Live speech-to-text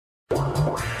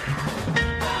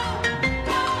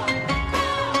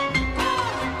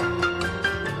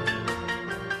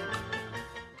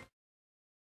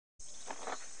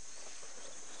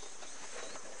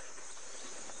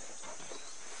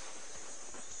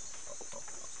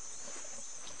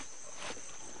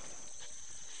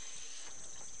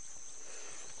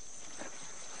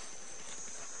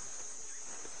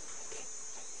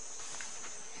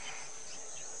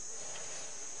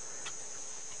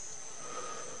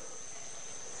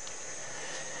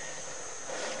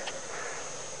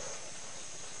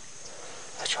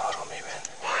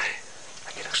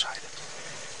excited.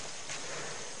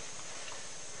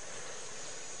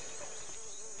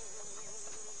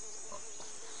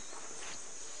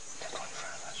 They're going in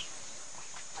front of us.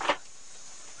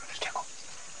 Let's take off.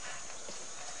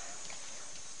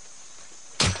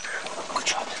 Good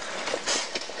shot.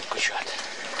 Good shot.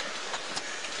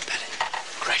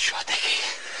 Great shot, Nicky.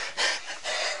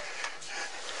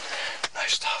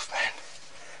 Nice stuff, man.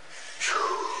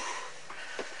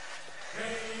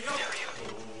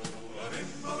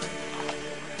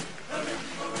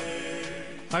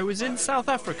 I was in South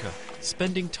Africa,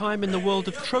 spending time in the world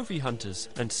of trophy hunters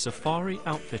and safari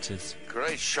outfitters.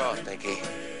 Great shot, Nicky.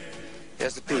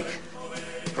 Here's the peak.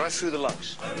 Right through the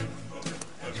lungs.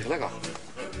 Is it lekker?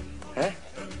 Huh?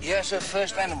 Here's our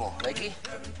first animal, Nicky.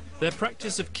 Their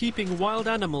practice of keeping wild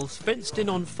animals fenced in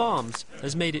on farms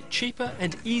has made it cheaper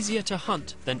and easier to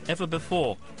hunt than ever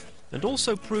before, and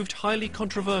also proved highly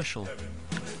controversial.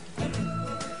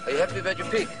 Are you happy about your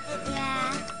peak?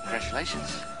 Yeah.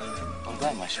 Congratulations. Well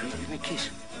done, my sweet. Give me a kiss.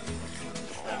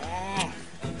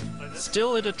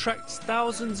 Still, it attracts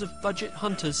thousands of budget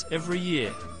hunters every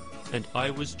year, and I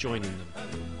was joining them.